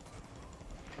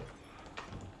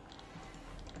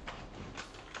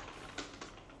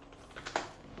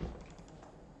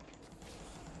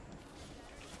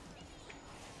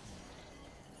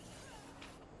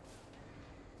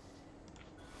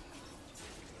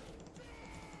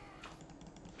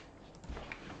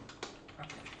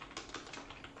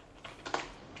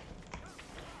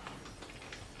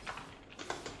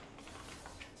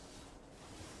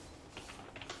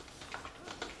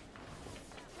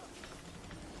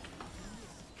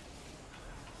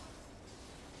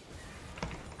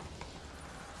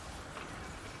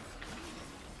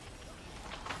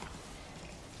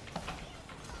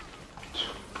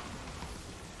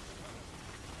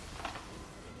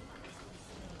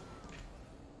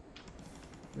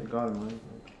 They got him, right?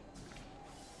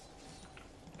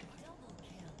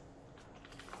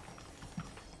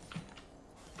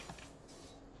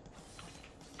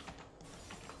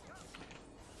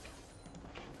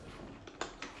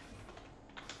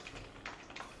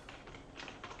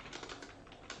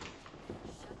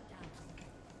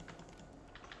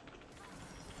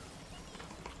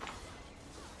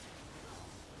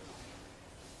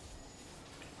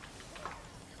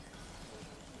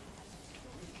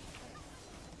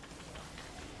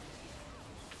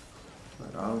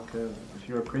 I don't care. If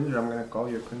you're a cringer, I'm gonna call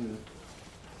you a cringer.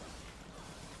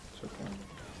 It's okay.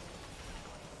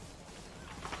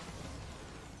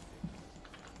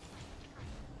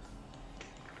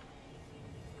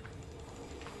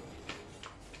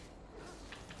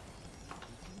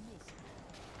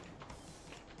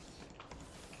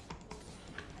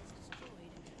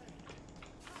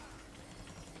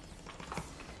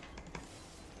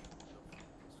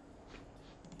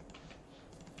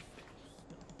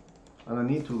 And I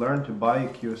need to learn to buy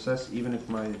QSS even if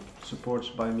my supports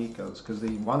buy Mikals, because they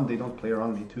don't play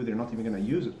around me, two, they're not even gonna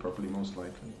use it properly most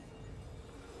likely.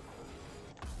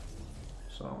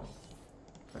 So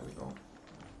there we go.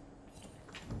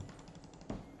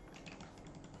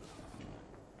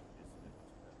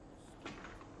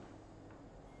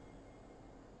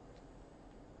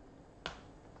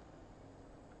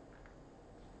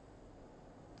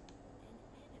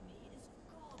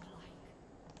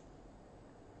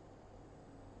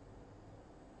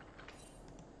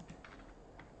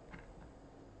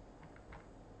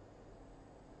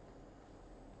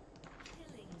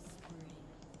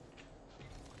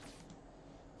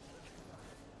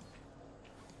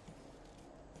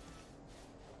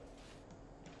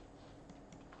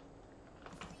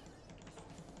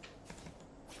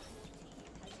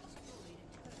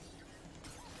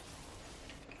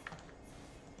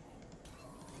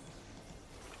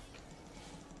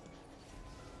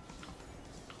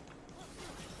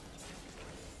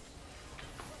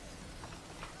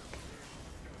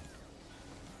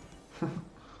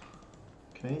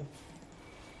 Okay.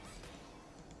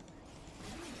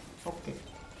 Okay.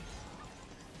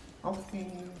 Okay.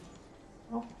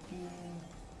 Okay.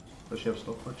 Does she have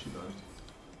stop what she does?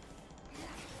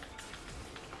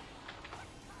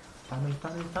 Tunnel,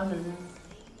 tunnel, tunnel.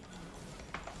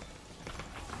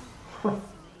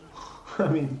 I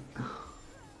mean,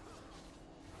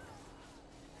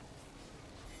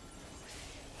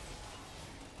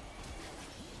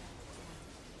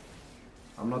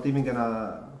 I'm not even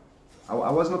gonna. I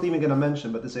was not even gonna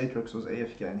mention, but this Aatrox was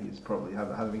AFK and he's probably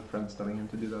having friends telling him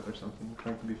to do that or something,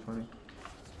 trying to be funny.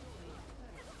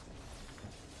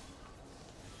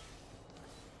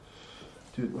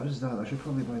 Dude, what is that? I should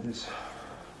probably buy this.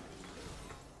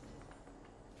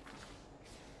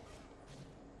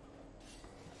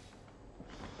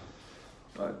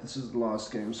 Alright, this is the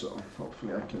last game, so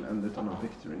hopefully I can end it on a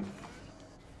victory.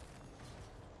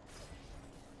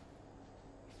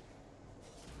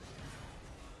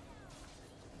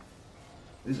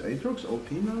 Is Aatrox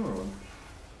OP now or what?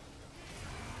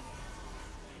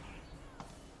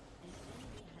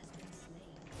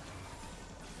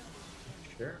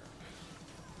 Sure.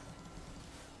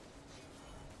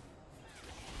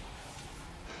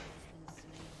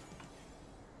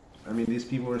 I mean, these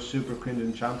people were super cringe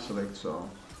in Champ Select, so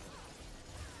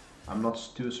I'm not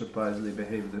too surprised they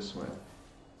behave this way.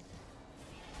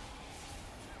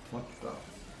 What the?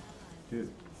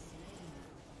 Dude.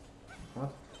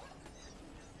 What?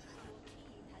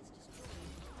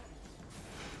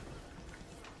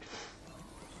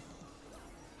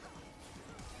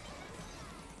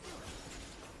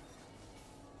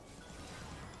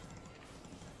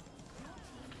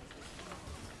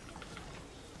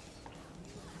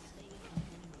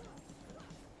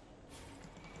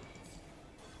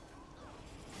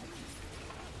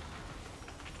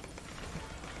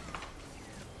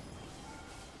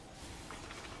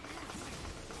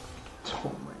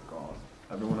 Oh my god.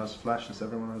 Everyone has flashes,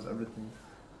 everyone has everything.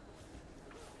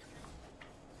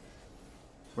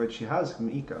 Wait, she has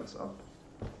Mika's up.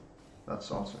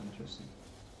 That's also interesting.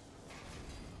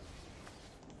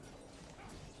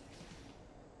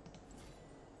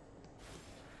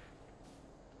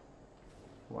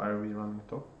 Why are we running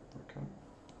top? Okay.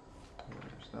 I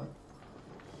understand.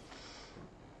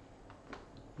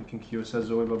 You can Q says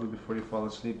Zoe bubble before you fall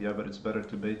asleep. Yeah, but it's better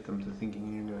to bait them to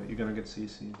thinking you're gonna get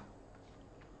CC'd.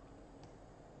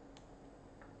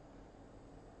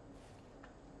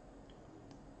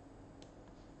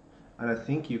 And I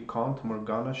think you can't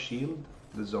Morgana shield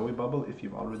the Zoe bubble if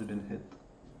you've already been hit.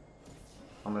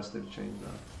 Unless they've changed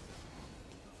that.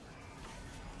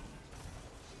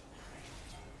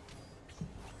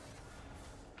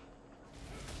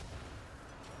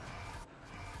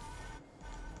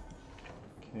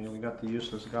 Okay, we got the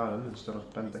useless garden instead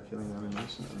of penta killing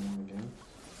enemies and ending the game.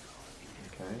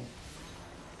 Okay.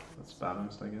 That's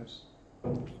balanced, I guess.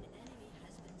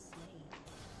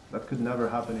 That could never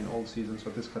happen in old seasons,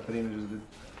 what this Katarina just did.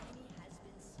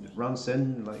 It runs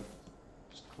in, like,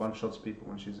 just one-shots people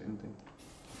when she's inting.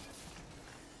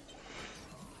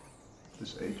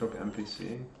 This Aatrox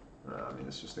NPC, I mean,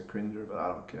 it's just a cringer, but I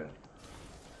don't care.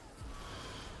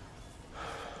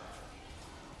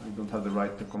 I don't have the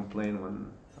right to complain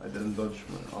when I didn't dodge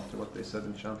after what they said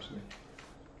in Champs League.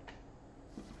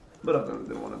 But I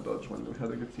didn't want to dodge when we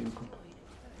had a good team comp.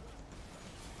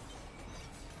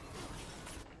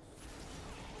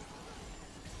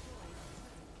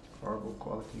 Horrible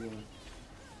quality game.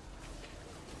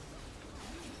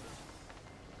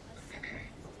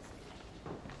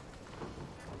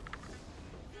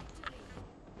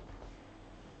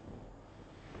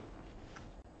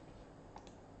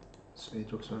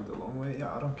 Aatrox went the long way?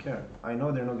 Yeah, I don't care. I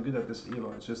know they're not good at this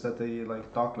Evo, it's just that they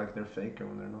like talk like they're faker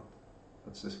when they're not.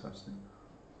 That's disgusting.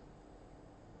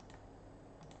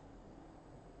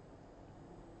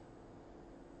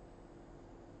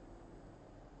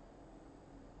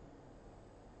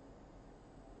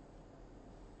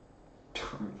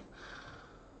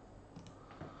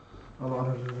 A lot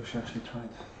of Lulush actually tried.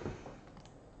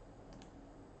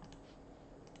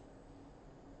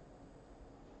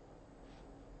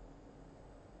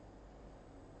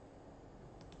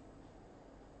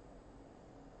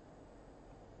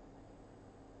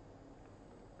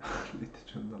 Lite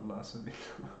tröndalla så vitt.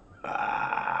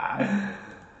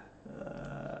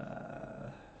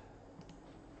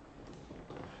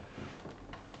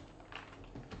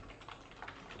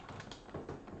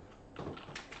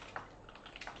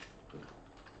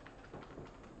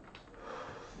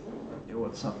 Yo,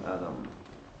 what's up, Adam?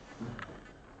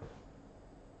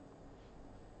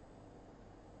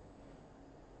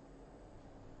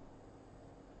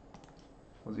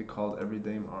 Was he called Every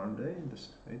Dame Arm Day, this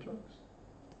Aatrox?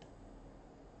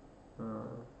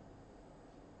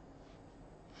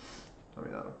 I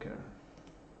mean, I don't care.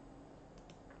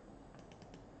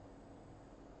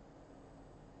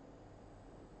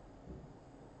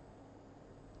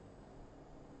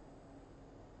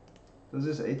 Does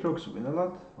this Aatrox win a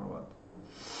lot, or what?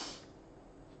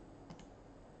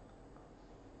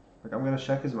 Like, I'm gonna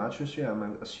check his match history,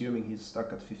 I'm assuming he's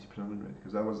stuck at 50% win rate,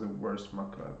 because that was the worst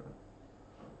macro ever.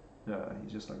 Yeah,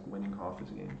 he's just like winning half his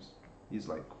games. He's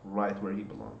like right where he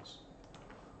belongs.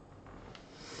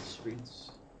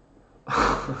 Streets.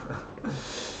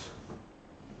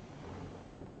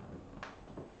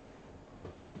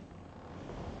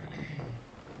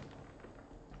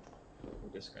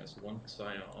 This guy's one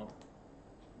Sion off.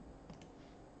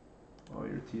 Oh,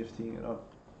 you're TFTing it up.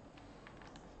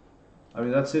 I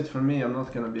mean, that's it for me. I'm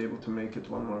not gonna be able to make it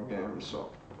one more game,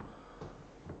 so.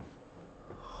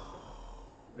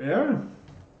 Yeah.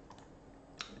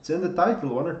 It's in the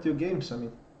title, 1 or 2 games, I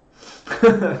mean.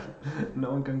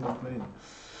 No one can complain.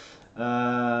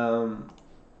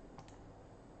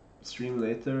 Stream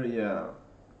later, yeah.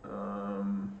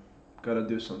 Gotta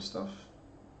do some stuff.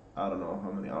 I don't know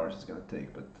how many hours it's gonna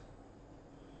take, but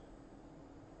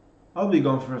I'll be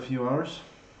gone for a few hours.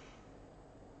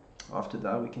 After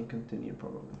that, we can continue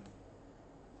probably.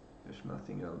 If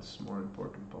nothing else more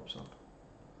important pops up.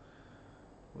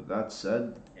 With that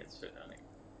said, It's certainly.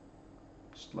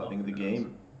 just loving the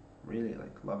game. Really,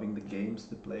 like loving the games,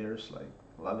 the players, like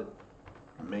love it.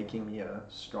 Making me a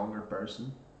stronger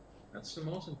person. That's the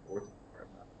most important part,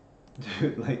 man.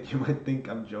 Dude, like you might think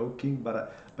I'm joking,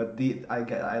 but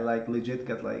I like legit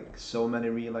get like so many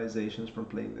realizations from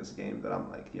playing this game that I'm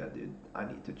like, yeah, dude, I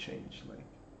need to change. Like,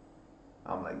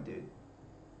 I'm like, dude.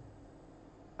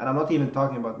 And I'm not even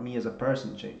talking about me as a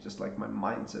person change, just like my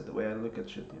mindset, the way I look at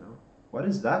shit, you know? What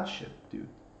is that shit, dude?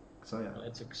 Xayah. Well,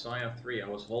 it's a Xayah 3, I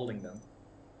was holding them.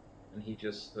 And he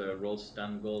just rolls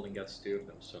 10 gold and gets 2 of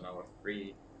them, so now a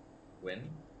free win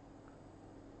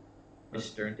is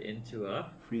turned into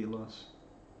a... Free loss.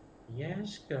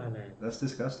 Yes, Scarlet. That's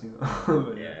disgusting.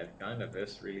 Yeah, it kind of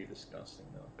is really disgusting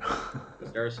though.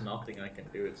 Because there's nothing I can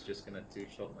do, it's just gonna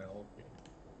 2-shot my whole team.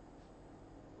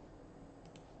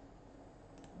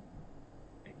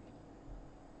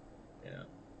 Yeah.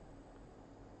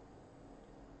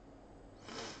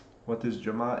 What is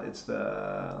jumaa? It's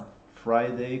the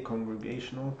Friday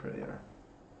congregational prayer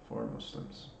for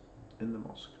Muslims in the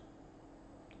mosque.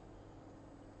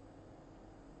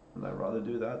 And I'd rather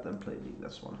do that than play League,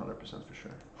 that's 100% for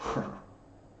sure.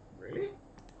 Really?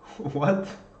 What?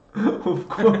 Of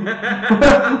course. wait.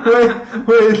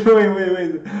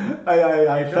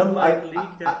 I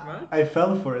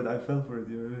fell for it.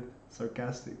 You're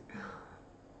sarcastic.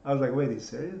 I was like, wait, he's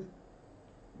serious?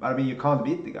 I mean, you can't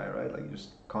beat the guy, right? Like, you just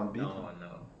can't beat him.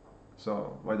 No.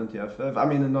 So why don't you have FF? I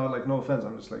mean, no, like, no offense.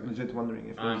 I'm just like legit wondering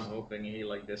if. I'm hoping he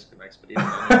like disconnects, but even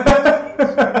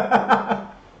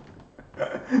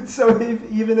So if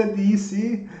even a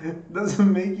DC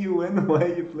doesn't make you win, why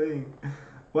are you playing?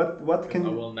 What can I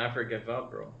you? will never give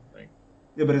up, bro. Like,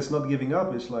 Yeah, but it's not giving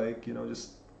up. It's like, you know,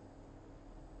 just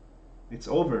it's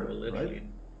over, I will literally right?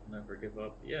 never give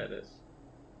up. Yeah, it is.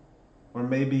 Or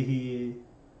maybe he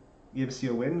gives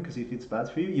you a win because he feels bad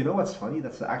for you. You know what's funny?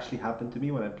 That's actually happened to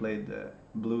me when I played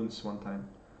Bloons one time.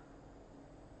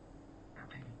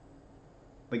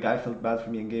 The guy felt bad for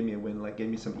me and gave me a win, like gave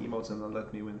me some emotes and then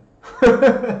let me win.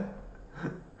 But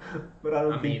I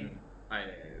don't I think. mean,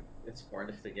 it's part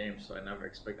of the game, so I never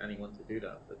expect anyone to do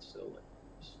that. But still, like,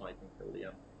 just fighting till the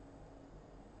end.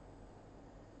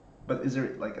 But is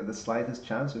there like the slightest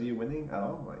chance of you winning at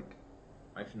all? Like,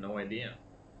 I have no idea.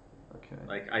 okay.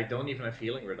 Like, I don't even have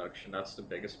healing reduction. That's the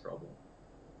biggest problem.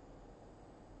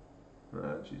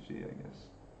 GG, I guess.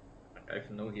 Like, I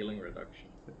have no healing reduction.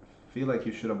 Feel like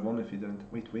you should have won if you didn't.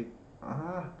 Wait.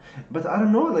 But I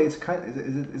don't know. Like, it's kind.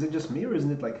 Is it just me or isn't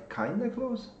it like kinda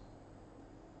close?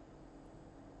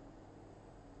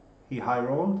 He high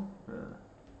rolled.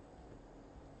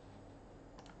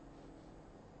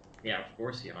 Yeah, of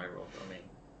course he high rolled. I mean,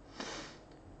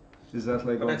 Is that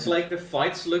like? but it's like the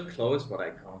fights look close, but I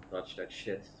can't touch that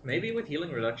shit. Maybe with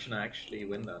healing reduction, I actually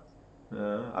win that.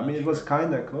 I mean, it was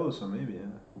kinda close, so maybe.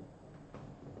 Yeah.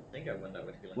 I think I win that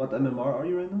with healing. What MMR are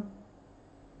you right now?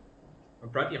 I'm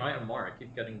pretty high on Mar. I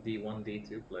keep getting D1,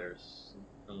 D2 players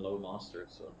and low master,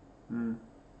 so.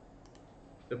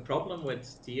 The problem with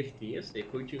TFT is they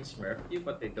put you in Smurf queue,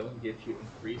 but they don't give you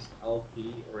increased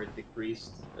LP or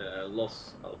decreased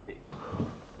loss LP.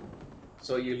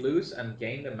 So you lose and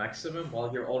gain the maximum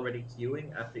while you're already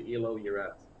queuing at the elo you're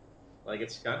at. Like,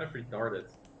 it's kind of retarded.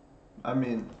 I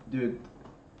mean, dude.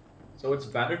 So it's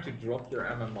better to drop your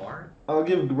MMR. I'll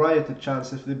give Riot a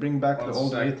chance if they bring back the old One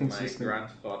sec, rating my system.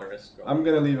 grandfather is gone. I'm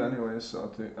gonna leave anyway,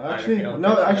 so Actually,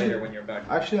 no, actually, later when you're back.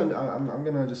 actually, I'm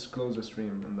gonna just close the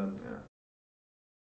stream and then yeah.